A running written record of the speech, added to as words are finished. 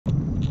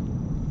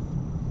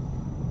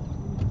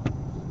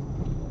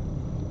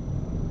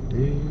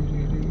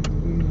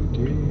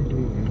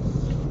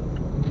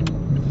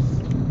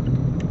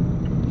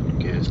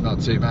Good, it's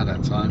not too bad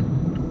that time.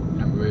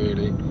 Not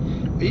really.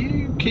 Are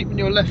you keeping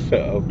your left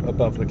foot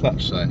above the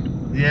clutch though?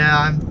 Yeah,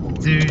 I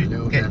do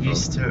get devil.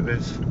 used to it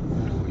with.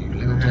 Oh, you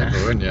little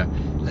devil, aren't you?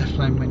 Left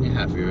lane when you're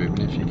happy,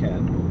 even if you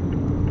can.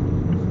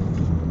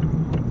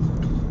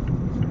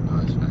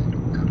 Nice, mate.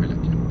 How are we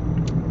looking?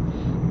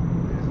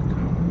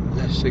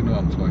 Left signal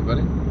on for me,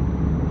 buddy.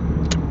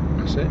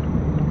 That's it.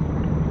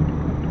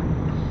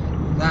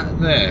 That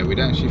there, we'd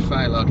actually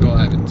fail our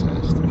driving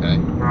test, okay?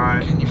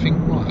 Right. Can you think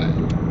why?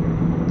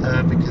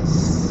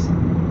 Because.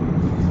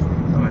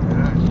 Oh, I don't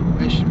know.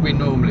 Where should we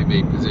normally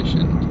be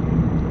positioned?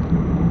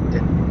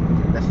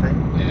 In left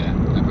lane? Yeah,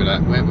 I'd be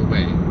like, where were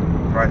we?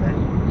 Right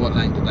lane? What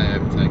lane did they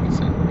overtake us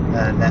in?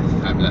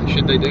 Left. I'd be like,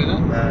 should they do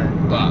that?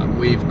 No. But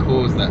we've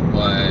caused that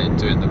by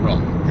doing the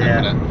wrong.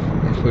 Yeah.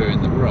 Like, if we're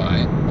in the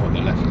right, or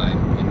the left lane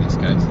in this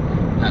case,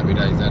 happy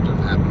days, that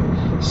doesn't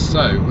happen.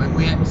 So, when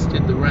we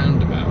exited the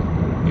roundabout,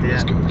 it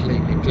was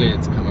completely clear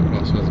to come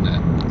across, wasn't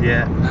it?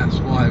 Yeah. That's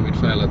why we'd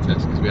fail our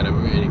test, because we had a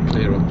really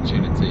clear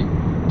opportunity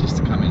just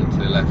to come into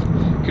the left.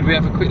 Could we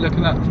have a quick look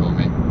at that for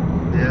me?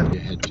 Yeah.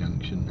 Your head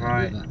junction.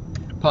 Right.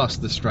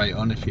 Past the straight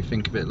on if you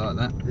think of it like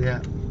that.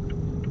 Yeah.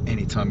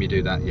 Anytime you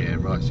do that, yeah,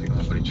 right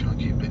signal, buddy, try and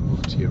keep a bit more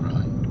to your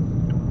right.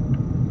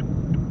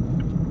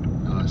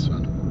 Nice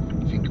one.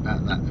 Think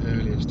about that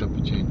earliest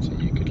opportunity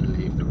you could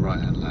leave the right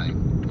hand lane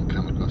and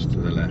come across to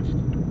the left.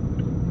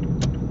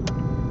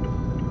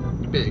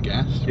 Bit of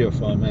gas, you're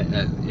fine, mate.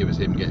 It was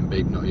him getting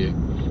beat, not you.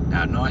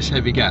 Now, nice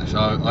heavy gas,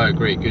 I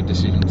agree, good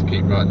decision to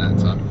keep right that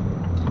time.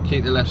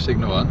 Keep the left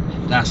signal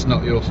on, that's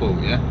not your fault,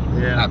 yeah?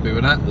 Yeah. Happy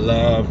with that?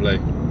 Lovely.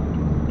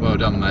 Well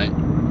done, mate.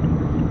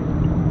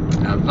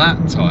 Now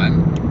that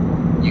time,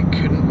 you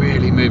couldn't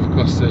really move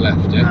across to the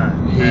left, yeah?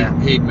 No,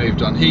 He'd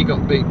moved on. He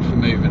got beat for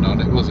moving on,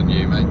 it wasn't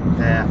you, mate.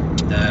 Yeah.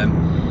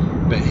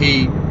 But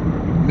he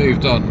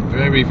moved on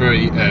very,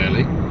 very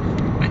early,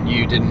 and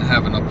you didn't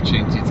have an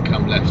opportunity to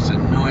come left, so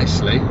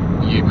nicely,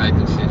 you made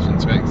the decision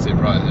to exit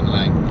right hand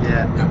lane.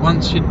 Yeah. Now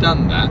once you'd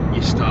done that,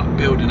 you start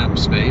building up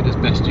speed as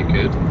best you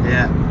could.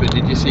 Yeah. But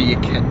did you see you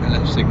kept the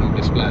left signal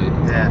displayed?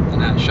 Yeah.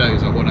 And that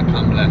shows I want to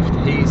come left.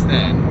 He's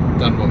then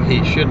done what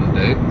he shouldn't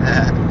do,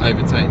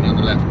 overtaking you on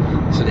the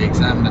left. So the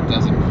examiner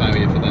doesn't fail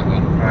you for that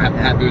one. Right,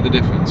 Happy with the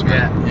difference,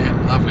 right?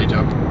 Yeah, lovely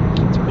job.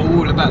 It's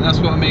all about, that's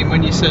what I mean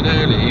when you said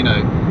earlier, you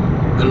know,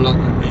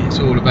 it's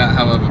all about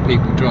how other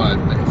people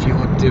drive, but if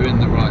you're doing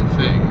the right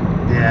thing,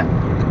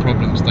 the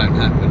problems don't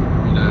happen,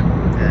 you know.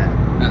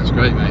 That's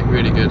great, mate,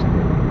 really good.